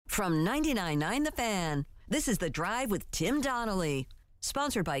From 99.9 The Fan, this is The Drive with Tim Donnelly.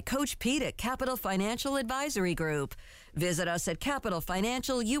 Sponsored by Coach Pete at Capital Financial Advisory Group. Visit us at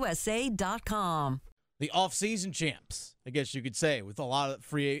capitalfinancialusa.com. The offseason champs, I guess you could say, with a lot of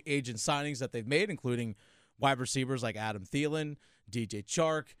free agent signings that they've made, including wide receivers like Adam Thielen, DJ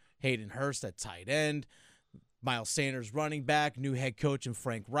Chark, Hayden Hurst at tight end, Miles Sanders running back, new head coach in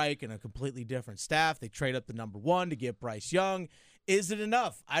Frank Reich, and a completely different staff. They trade up to number 1 to get Bryce Young. Is it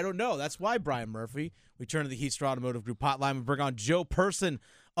enough? I don't know. That's why, Brian Murphy, we turn to the Heaster Automotive Group hotline and bring on Joe Person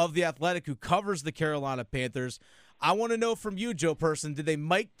of The Athletic, who covers the Carolina Panthers. I want to know from you, Joe Person, did they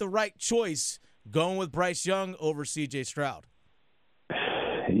make the right choice going with Bryce Young over C.J. Stroud?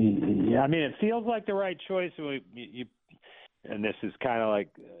 Yeah, I mean, it feels like the right choice. And this is kind of like,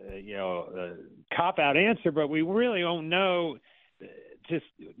 a cop-out answer, but we really don't know just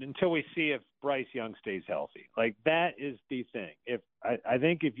until we see if Bryce Young stays healthy. Like, that is the thing. I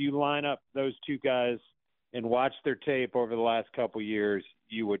think if you line up those two guys and watch their tape over the last couple years,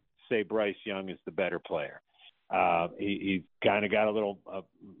 you would say Bryce Young is the better player. He's kind of got a little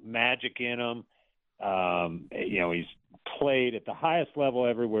magic in him. He's played at the highest level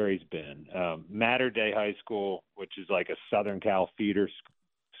everywhere he's been. Mater Dei High School, which is like a Southern Cal feeder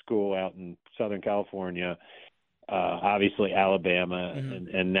school out in Southern California. Obviously Alabama,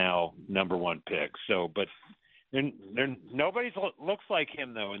 and now number 1 pick. So, but nobody looks like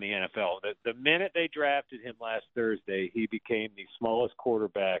him though in the NFL. The minute they drafted him last Thursday, he became the smallest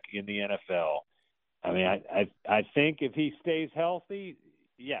quarterback in the NFL. I mean, I think if he stays healthy,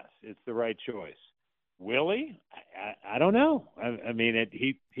 yes, it's the right choice. Will he? I don't know. I mean,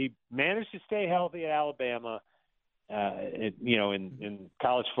 he managed to stay healthy at Alabama. In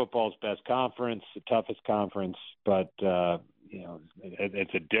college football's best conference, the toughest conference, but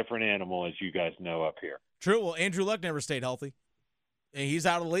it's a different animal, as you guys know up here. True. Well, Andrew Luck never stayed healthy, and he's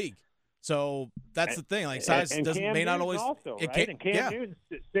out of the league. So that's the thing. Like, size may not always. Also, right? And Cam Newton's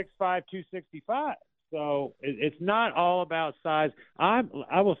 6'5", 265. So it's not all about size. I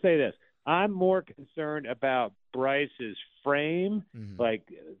will say this. I'm more concerned about Bryce's frame, like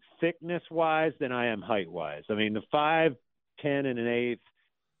thickness-wise, than I am height-wise. I mean, the 5'10" and an eighth,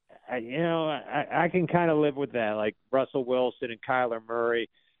 I can kind of live with that, like Russell Wilson and Kyler Murray.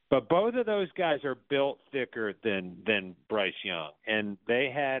 But both of those guys are built thicker than Bryce Young. And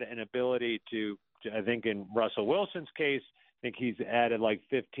they had an ability to, I think in Russell Wilson's case, I think he's added like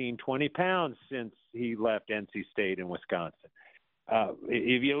 15, 20 pounds since he left NC State and Wisconsin.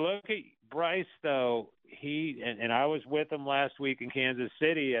 If you look at Bryce, though, and I was with him last week in Kansas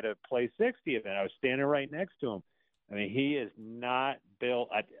City at a Play 60 event. I was standing right next to him. I mean, he is not built.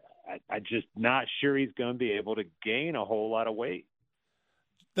 I'm just not sure he's going to be able to gain a whole lot of weight.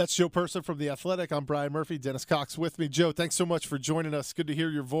 That's Joe Person from The Athletic. I'm Brian Murphy. Dennis Cox with me. Joe, thanks so much for joining us. Good to hear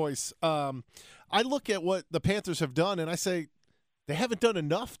your voice. I look at what the Panthers have done, and I say they haven't done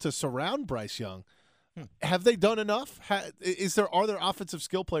enough to surround Bryce Young. Have they done enough? Are there offensive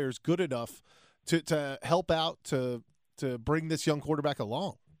skill players good enough to help out to bring this young quarterback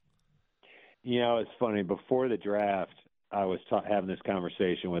along? It's funny. Before the draft, I was having this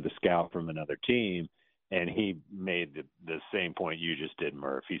conversation with a scout from another team, and he made the same point you just did,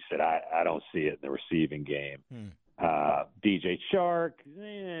 Murph. He said, I don't see it in the receiving game. DJ Chark,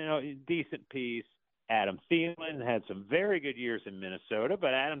 decent piece. Adam Thielen had some very good years in Minnesota,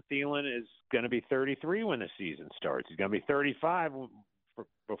 but Adam Thielen is going to be 33 when the season starts. He's going to be 35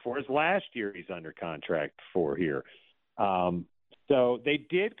 before his last year he's under contract for here. So they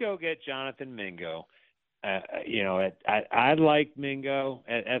did go get Jonathan Mingo. I like Mingo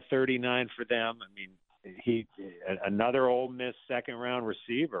at 39 for them. I mean, he another Ole Miss second-round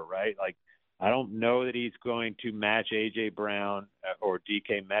receiver, right? Like, I don't know that he's going to match A.J. Brown or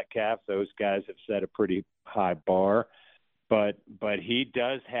DK Metcalf. Those guys have set a pretty high bar. But he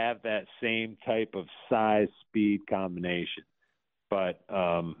does have that same type of size-speed combination. But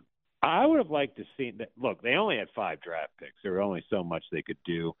I would have liked to see that. Look, they only had 5 draft picks. There were only so much they could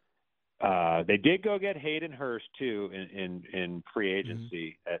do. They did go get Hayden Hurst, too, in free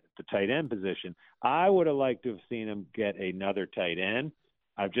agency at the tight end position. I would have liked to have seen him get another tight end.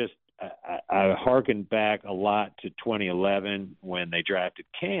 I hearkened back a lot to 2011 when they drafted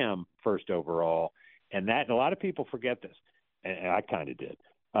Cam first overall, and a lot of people forget this, and I kind of did.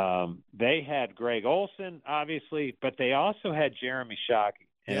 They had Greg Olson, obviously, but they also had Jeremy Shockey.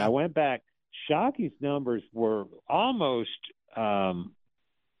 And I went back. Shockey's numbers were almost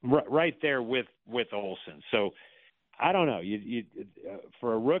right there with Olson. So I don't know. You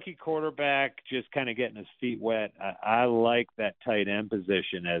for a rookie quarterback, just kind of getting his feet wet. I like that tight end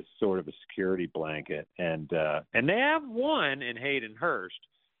position as sort of a security blanket, and they have one in Hayden Hurst.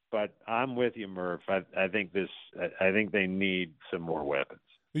 but I'm with you, Murph. I think they need some more weapons.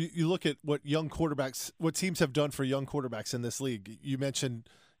 You look at what what teams have done for young quarterbacks in this league. You mentioned,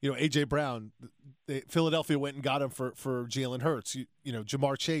 A.J. Brown. Philadelphia went and got him for Jalen Hurts.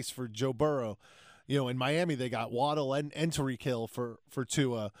 Jamar Chase for Joe Burrow. In Miami they got Waddle and Tyreek Hill for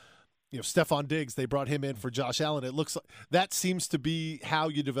Tua. Stephon Diggs, they brought him in for Josh Allen. It looks like that seems to be how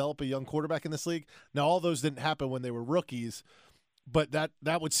you develop a young quarterback in this league. Now, all those didn't happen when they were rookies, but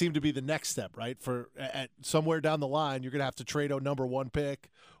that would seem to be the next step, right? At somewhere down the line, you're going to have to trade a number one pick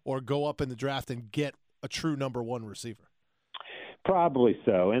or go up in the draft and get a true number one receiver. Probably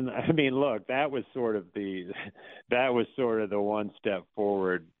so. And I mean, look, that was sort of the one step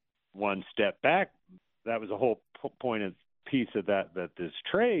forward, one step back. That was the whole point of piece of that this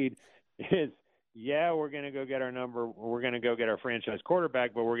trade is, we're going to go get our franchise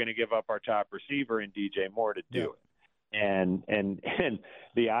quarterback, but we're going to give up our top receiver in DJ Moore to do it. And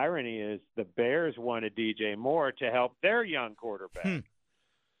the irony is the Bears wanted DJ Moore to help their young quarterback,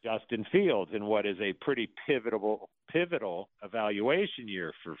 Justin Fields, in what is a pretty pivotal evaluation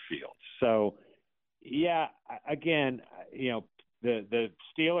year for Fields. So, again, the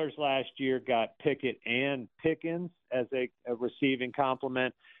Steelers last year got Pickett and Pickens as a receiving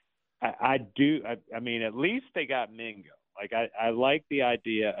complement. I mean, at least they got Mingo. Like I like the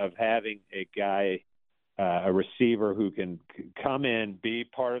idea of having a guy, a receiver who can come in, be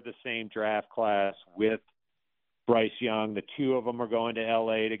part of the same draft class with Bryce Young. The two of them are going to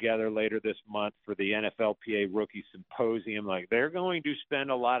L.A. together later this month for the NFLPA Rookie Symposium. Like they're going to spend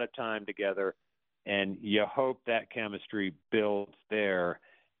a lot of time together, and you hope that chemistry builds there.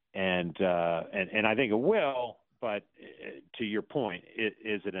 And I think it will. But to your point,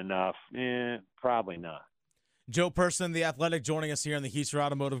 is it enough? Probably not. Joe Person, The Athletic, joining us here on the Heister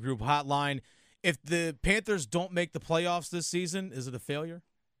Automotive Group hotline. If the Panthers don't make the playoffs this season, is it a failure?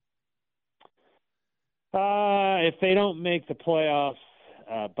 If they don't make the playoffs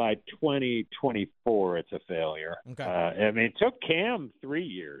by 2024, it's a failure. Okay. I mean, it took Cam 3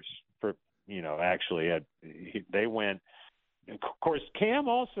 years for, they went. Of course, Cam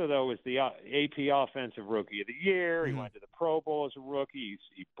also, though, was the AP Offensive Rookie of the Year. He went to the Pro Bowl as a rookie.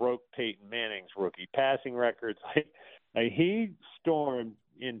 He broke Peyton Manning's rookie passing records. He stormed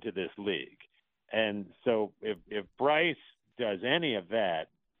into this league. And so if Bryce does any of that,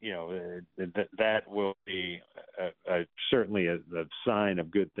 that will be certainly a sign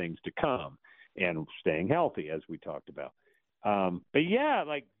of good things to come, and staying healthy, as we talked about. But,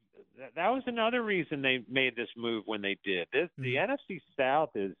 that was another reason they made this move when they did. The NFC South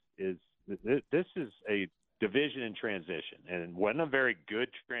is a division in transition, and wasn't a very good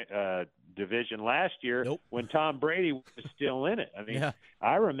division last year when Tom Brady was still in it. I mean,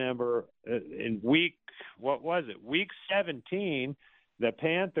 I remember in week 17, the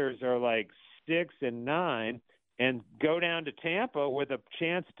Panthers are like 6-9 and go down to Tampa with a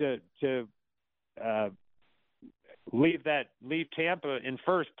chance to leave Tampa in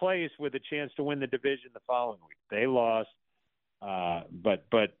first place with a chance to win the division the following week. They lost, but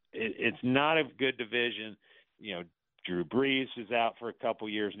it's not a good division. Drew Brees is out for a couple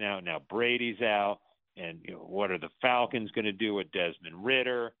years now. Now Brady's out, and what are the Falcons going to do with Desmond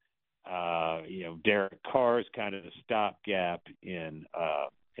Ridder? Derek Carr is kind of the stopgap in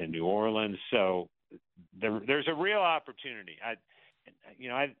New Orleans. So there's a real opportunity.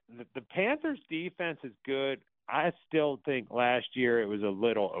 The Panthers defense is good. I still think last year it was a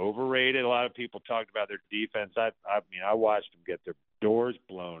little overrated. A lot of people talked about their defense. I watched them get their doors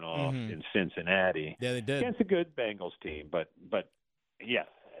blown off in Cincinnati. Yeah, they did. Against a good Bengals team, but yeah,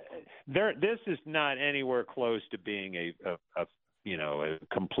 this is not anywhere close to being a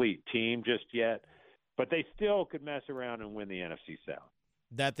complete team just yet. But they still could mess around and win the NFC South.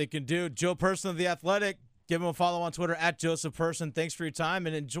 That they can do. Joe Person of The Athletic. Give him a follow on Twitter at Joseph Person. Thanks for your time,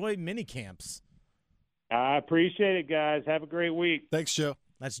 and enjoy mini camps. I appreciate it, guys. Have a great week. Thanks, Joe.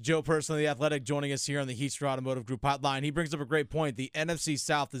 That's Joe Person of The Athletic joining us here on the Heister Automotive Group hotline. He brings up a great point. The NFC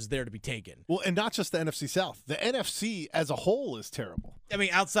South is there to be taken. Well, and not just the NFC South. The NFC as a whole is terrible. I mean,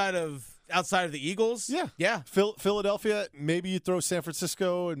 outside of the Eagles? Yeah. Philadelphia, maybe you throw San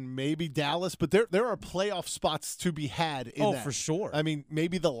Francisco and maybe Dallas, but there are playoff spots to be had in that. For sure. I mean,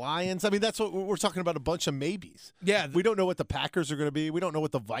 maybe the Lions. I mean, that's what we're talking about, a bunch of maybes. Yeah. We don't know what the Packers are going to be. We don't know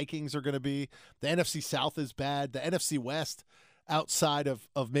what the Vikings are going to be. The NFC South is bad. The NFC West, outside of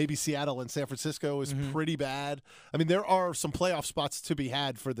maybe Seattle and San Francisco, is pretty bad. I mean, there are some playoff spots to be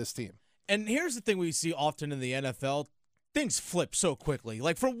had for this team. And here's the thing we see often in the NFL. Things flip so quickly.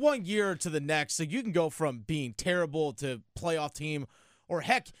 Like from 1 year to the next, so you can go from being terrible to playoff team, or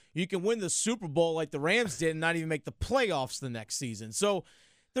heck, you can win the Super Bowl like the Rams did and not even make the playoffs the next season. So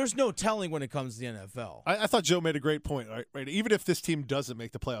there's no telling when it comes to the NFL. I thought Joe made a great point. Right? Even if this team doesn't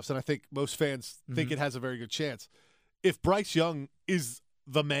make the playoffs, and I think most fans think it has a very good chance, if Bryce Young is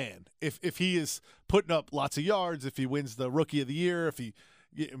the man, if he is putting up lots of yards, if he wins the Rookie of the Year, if he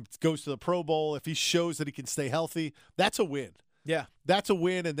goes to the Pro Bowl, if he shows that he can stay healthy, that's a win. Yeah. That's a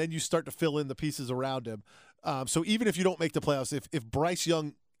win, and then you start to fill in the pieces around him. So even if you don't make the playoffs, if Bryce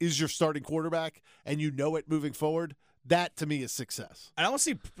Young is your starting quarterback and you know it moving forward, that to me is success. And I want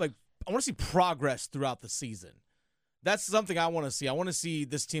to see progress throughout the season. That's something I want to see. I want to see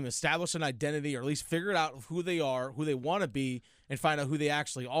this team establish an identity, or at least figure out who they are, who they want to be, and find out who they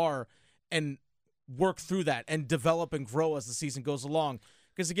actually are, and work through that and develop and grow as the season goes along.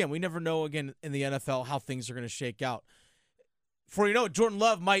 Because, again, we never know, again, in the NFL how things are going to shake out. For you know, Jordan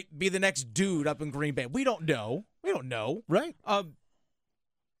Love might be the next dude up in Green Bay. We don't know. Right. I'm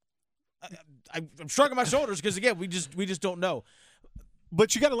shrugging my shoulders because, again, we just don't know.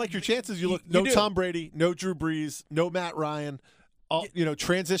 But you got to like your chances. You look, no Tom Brady, no Drew Brees, no Matt Ryan.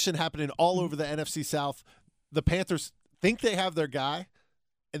 Transition happening all over the NFC South. The Panthers think they have their guy,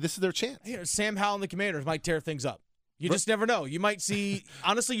 and this is their chance. Sam Howell and the Commanders might tear things up. You just never know. You might see,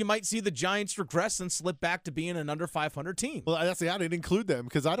 honestly, the Giants regress and slip back to being an under 500 team. Well, I didn't include them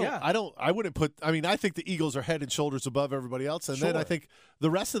because I think the Eagles are head and shoulders above everybody else. And then I think the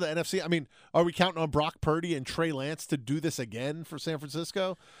rest of the NFC, are we counting on Brock Purdy and Trey Lance to do this again for San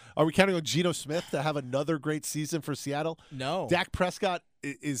Francisco? Are we counting on Geno Smith to have another great season for Seattle? No. Dak Prescott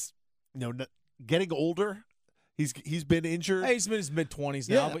is getting older. He's been injured. Hey, he's in his mid-20s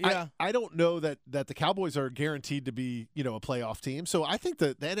now, but yeah. I don't know that the Cowboys are guaranteed to be, a playoff team. So I think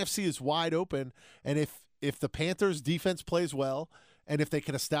the NFC is wide open, and if the Panthers defense plays well and if they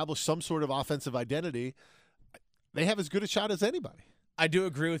can establish some sort of offensive identity, they have as good a shot as anybody. I do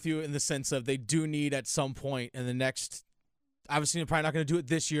agree with you in the sense of they do need at some point in the next – obviously, you're probably not going to do it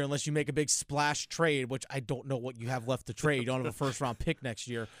this year unless you make a big splash trade, which I don't know what you have left to trade. You don't have a first-round pick next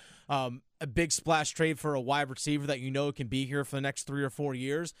year. A big splash trade for a wide receiver that can be here for the next 3 or 4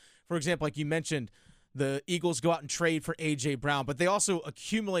 years. For example, like you mentioned, the Eagles go out and trade for A.J. Brown, but they also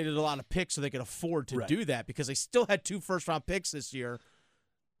accumulated a lot of picks so they could afford to do that because they still had 2 first-round picks this year.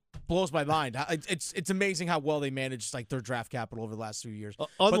 Blows my mind. It's amazing how well they managed their draft capital over the last few years.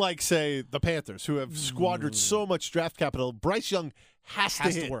 Unlike, say, the Panthers, who have squandered so much draft capital, Bryce Young has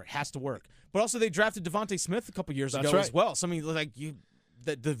to work. But also they drafted Devontae Smith a couple years ago as well. So,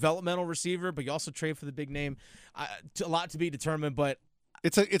 the developmental receiver, but you also trade for the big name. A lot to be determined, but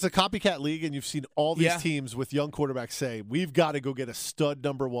it's a copycat league, and you've seen all these teams with young quarterbacks say, we've got to go get a stud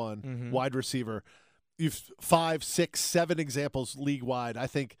number one wide receiver. You've 5, 6, 7 examples league-wide. I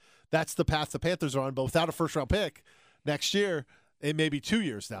think that's the path the Panthers are on, but without a first-round pick next year, it may be 2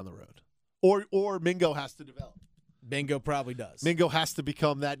 years down the road. Or Mingo has to develop. Mingo probably does. Mingo has to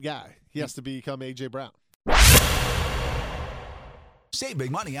become that guy. He has to become A.J. Brown. Save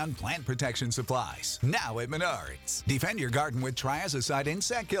big money on plant protection supplies. Now at Menards. Defend your garden with Triazicide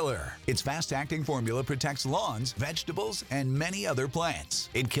Insect Killer. Its fast-acting formula protects lawns, vegetables, and many other plants.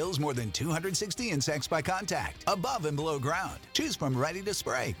 It kills more than 260 insects by contact, above and below ground. Choose from ready to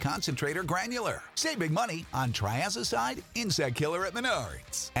spray, concentrate, or granular. Save big money on Triazicide Insect Killer at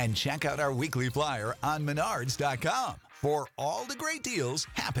Menards. And check out our weekly flyer on Menards.com for all the great deals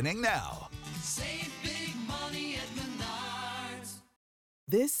happening now. Save big money at Menards.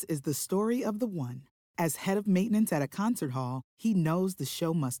 This is the story of the one. As head of maintenance at a concert hall, he knows the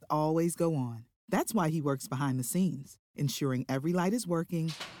show must always go on. That's why he works behind the scenes, ensuring every light is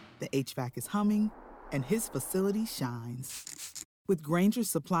working, the HVAC is humming, and his facility shines. With Grainger's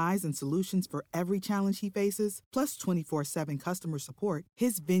supplies and solutions for every challenge he faces, plus 24/7 customer support,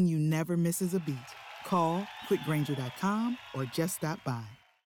 his venue never misses a beat. Call quickgrainger.com or just stop by.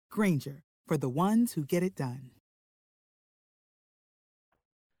 Grainger, for the ones who get it done.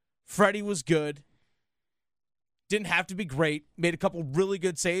 Freddie was good. Didn't have to be great. Made a couple really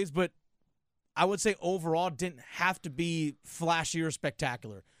good saves, but I would say overall didn't have to be flashy or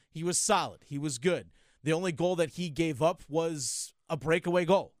spectacular. He was solid. He was good. The only goal that he gave up was a breakaway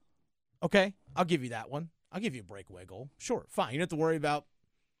goal. Okay, I'll give you that one. I'll give you a breakaway goal. Sure, fine. You don't have to worry about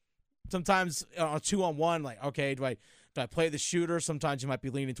sometimes on a 2-on-1, okay, do I play the shooter? Sometimes you might be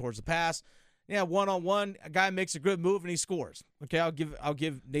leaning towards the pass. Yeah, 1-on-1, a guy makes a good move and he scores. Okay, I'll give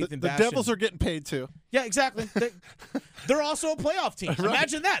Nathan the Bastian. The Devils are getting paid too. Yeah, exactly. They're also a playoff team. Right.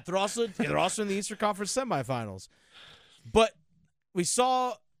 Imagine that. They're also in the Eastern Conference semifinals. But we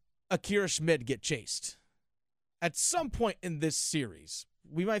saw Akira Schmid get chased. At some point in this series,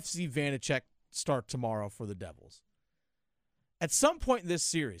 we might see Vanacek start tomorrow for the Devils. At some point in this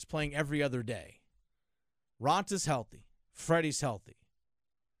series, playing every other day, Raanta's healthy. Freddie's healthy.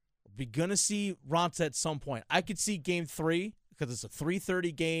 we're going to see Raanta at some point. I could see Game 3 because it's a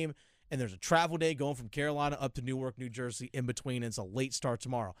 3:30 game, and there's a travel day going from Carolina up to Newark, New Jersey in between, and it's a late start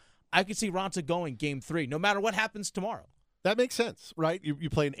tomorrow. I could see Raanta going Game 3, no matter what happens tomorrow. That makes sense, right? You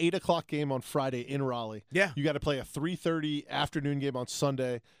play an 8 o'clock game on Friday in Raleigh. Yeah. You got to play a 3:30 afternoon game on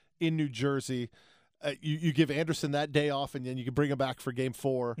Sunday in New Jersey. You give Andersen that day off, and then you can bring him back for Game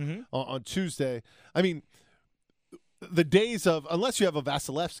 4 on Tuesday. I mean, the days of, unless you have a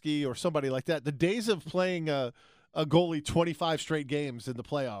Vasilevsky or somebody like that, the days of playing a goalie 25 straight games in the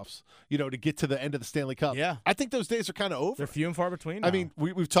playoffs, to get to the end of the Stanley Cup. Yeah. I think those days are kind of over. They're few and far between now. I mean,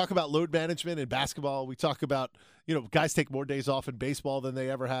 we've talked about load management in basketball. We talk about, guys take more days off in baseball than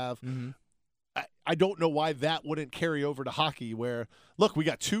they ever have. Mm-hmm. I don't know why that wouldn't carry over to hockey where, look, we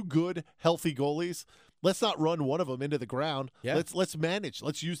got 2 good, healthy goalies. Let's not run one of them into the ground. Yeah. Let's manage.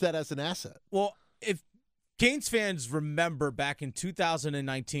 Let's use that as an asset. Well, if Canes fans remember back in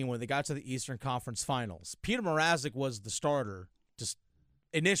 2019 when they got to the Eastern Conference Finals, Peter Mrazek was the starter just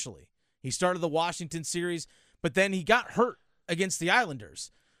initially. He started the Washington series, but then he got hurt against the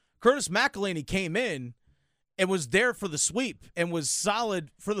Islanders. Curtis McElhinney came in and was there for the sweep and was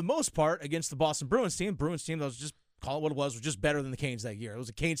solid for the most part against the Boston Bruins team. Bruins team that was just, call it what it was just better than the Canes that year. It was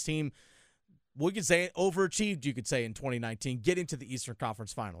a Canes team, we could say overachieved, you could say, in 2019, getting to the Eastern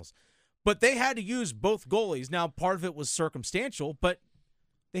Conference Finals. But they had to use both goalies. Now, part of it was circumstantial, but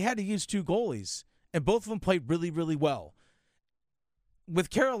they had to use 2 goalies, and both of them played really, really well.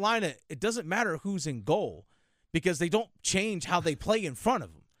 With Carolina, it doesn't matter who's in goal because they don't change how they play in front of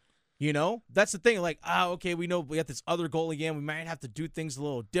them. That's the thing. Like, okay, we know we got this other goalie again. We might have to do things a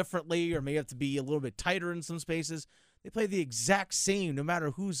little differently or may have to be a little bit tighter in some spaces. They play the exact same no matter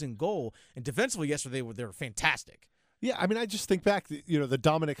who's in goal. And defensively yesterday, they were fantastic. Yeah, I mean, I just think back, the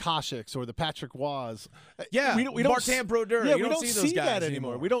Dominic Hasek's or the Patrick Waz. Yeah, we don't Martin Brodeur. Yeah, you we don't see those guys that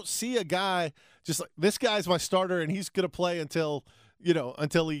anymore. We don't see a guy just like, this guy's my starter and he's going to play until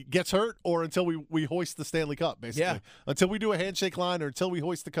he gets hurt or until we hoist the Stanley Cup, basically. Yeah. Until we do a handshake line or until we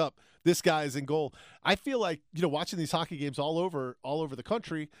hoist the cup, this guy is in goal. I feel like, watching these hockey games all over the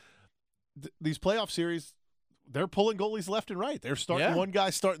country, these playoff series, they're pulling goalies left and right. They're starting one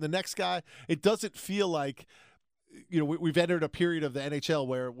guy, starting the next guy. It doesn't feel like we've entered a period of the NHL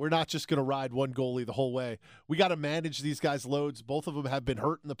where we're not just going to ride one goalie the whole way. We got to manage these guys' loads. Both of them have been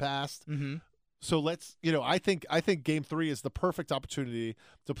hurt in the past. Mm-hmm. So let's, I think Game 3 is the perfect opportunity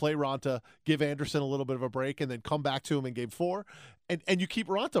to play Raanta, give Andersen a little bit of a break, and then come back to him in Game 4. And you keep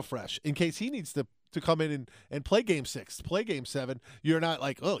Raanta fresh in case he needs to come in and play Game 6, play Game 7. You're not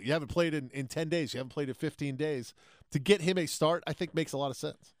like, oh, you haven't played in 10 days. You haven't played in 15 days. To get him a start, I think makes a lot of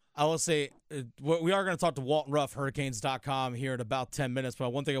sense. I will say we are going to talk to Walton Ruff, Hurricanes.com, here in about 10 minutes.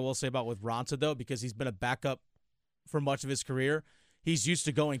 But one thing I will say about with Raanta, though, because he's been a backup for much of his career, he's used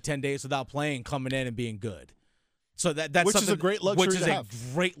to going 10 days without playing, coming in and being good. So that's which is a great luxury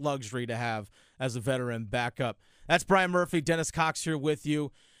great luxury to have as a veteran backup. That's Brian Murphy. Dennis Cox here with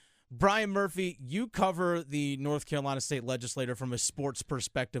you. Brian Murphy, you cover the North Carolina State Legislature from a sports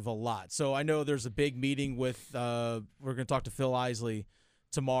perspective a lot. So I know there's a big meeting with we're going to talk to Phil Isley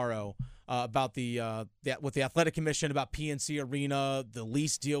tomorrow about with the Athletic Commission about PNC Arena, the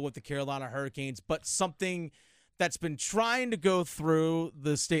lease deal with the Carolina Hurricanes, but something that's been trying to go through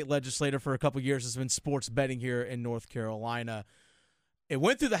the state legislature for a couple of years has been sports betting here in North Carolina. It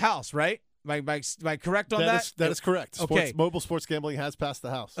went through the House, right? Am I correct on that? That is correct. Okay. Mobile sports gambling has passed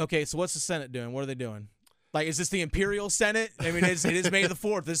the House. Okay, so what's the Senate doing? What are they doing? Like, is this the Imperial Senate? I mean, it is May the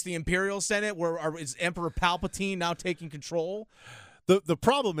 4th. Is this the Imperial Senate where is Emperor Palpatine now taking control? The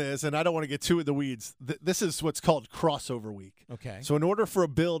problem is, and I don't want to get too in the weeds, this is what's called crossover week. Okay. So in order for a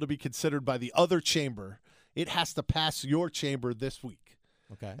bill to be considered by the other chamber, it has to pass your chamber this week.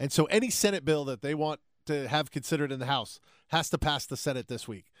 Okay. And so any Senate bill that they want to have considered in the House has to pass the Senate this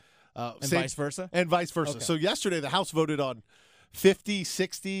week. And vice versa? And vice versa. Okay. So yesterday the House voted on 50,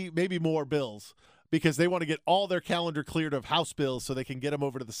 60, maybe more bills because they want to get all their calendar cleared of House bills so they can get them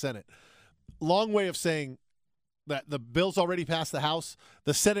over to the Senate. Long way of saying that the bill's already passed the House.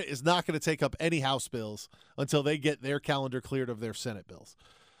 The Senate is not going to take up any House bills until they get their calendar cleared of their Senate bills.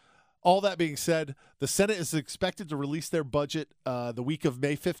 All that being said, the Senate is expected to release their budget the week of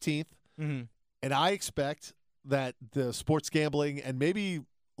May 15th. Mm-hmm. And I expect that the sports gambling and maybe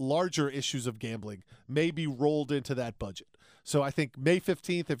larger issues of gambling may be rolled into that budget. So I think May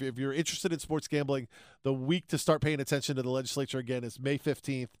 15th, if you're interested in sports gambling, the week to start paying attention to the legislature again is May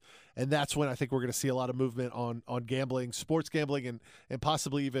 15th. And that's when I think we're going to see a lot of movement on gambling, sports gambling, and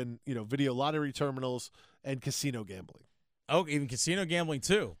possibly even, video lottery terminals and casino gambling. Oh, even casino gambling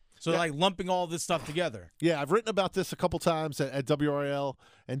too. So like lumping all this stuff together. Yeah, I've written about this a couple times at WRL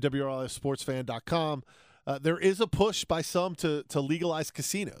and WRLSportsFan.com. There is a push by some to legalize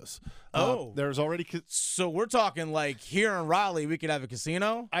casinos. There's already so we're talking like here in Raleigh, we could have a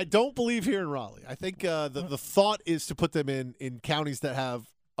casino. I don't believe here in Raleigh. I think the thought is to put them in counties that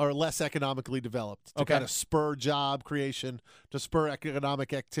are less economically developed to kind of spur job creation, to spur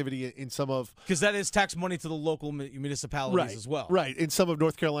economic activity in some of, because that is tax money to the local municipalities as well. Right. In some of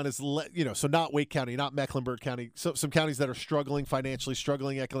North Carolina's, so not Wake County, not Mecklenburg County, so some counties that are struggling financially,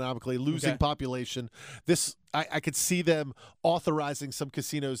 struggling economically, losing population. I could see them authorizing some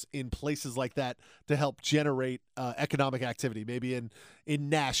casinos in places like that to help generate economic activity, maybe in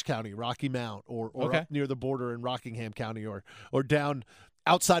Nash County, Rocky Mount, or up near the border in Rockingham County, or down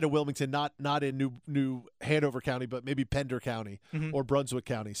outside of Wilmington, not in New Hanover County, but maybe Pender County or Brunswick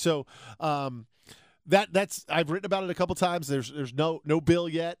County. So that's I've written about it a couple times. There's no bill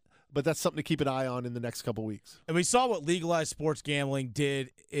yet, but that's something to keep an eye on in the next couple weeks. And we saw what legalized sports gambling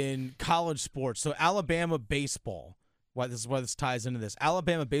did in college sports. So Alabama baseball, why this ties into this.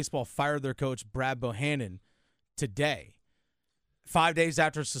 Alabama baseball fired their coach Brad Bohannon today, 5 days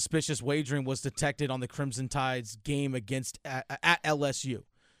after suspicious wagering was detected on the Crimson Tide's game against at LSU.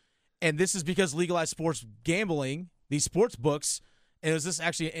 And this is because legalized sports gambling, these sports books, and it was this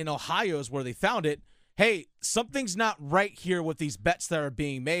actually in Ohio is where they found it. Hey, something's not right here with these bets that are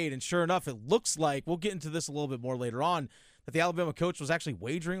being made. And sure enough, it looks like, we'll get into this a little bit more later on, that the Alabama coach was actually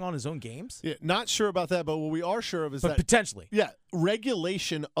wagering on his own games? Yeah, not sure about that, but what we are sure of is that potentially. Yeah,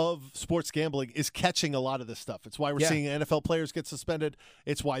 regulation of sports gambling is catching a lot of this stuff. It's why we're seeing NFL players get suspended.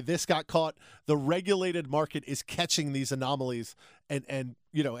 It's why this got caught. The regulated market is catching these anomalies and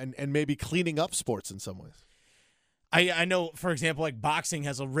maybe cleaning up sports in some ways. I know, for example, like boxing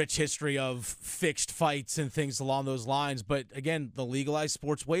has a rich history of fixed fights and things along those lines. But again, the legalized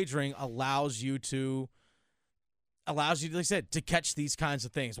sports wagering allows you, like I said, to catch these kinds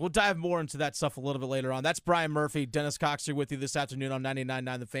of things. We'll dive more into that stuff a little bit later on. That's Brian Murphy. Dennis Cox here with you this afternoon on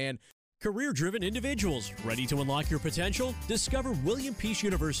 99.9 The Fan. Career-driven individuals ready to unlock your potential? Discover William Peace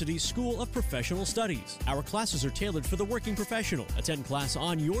University's School of Professional Studies. Our classes are tailored for the working professional. Attend class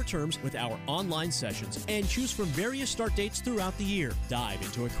on your terms with our online sessions and choose from various start dates throughout the year. Dive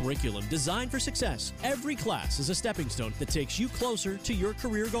into a curriculum designed for success. Every class is a stepping stone that takes you closer to your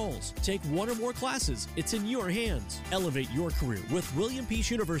career goals. Take one or more classes. It's in your hands. Elevate your career with William Peace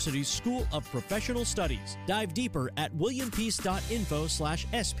University's School of Professional Studies. Dive deeper at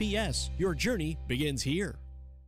williampeace.info/SPS. Your journey begins here.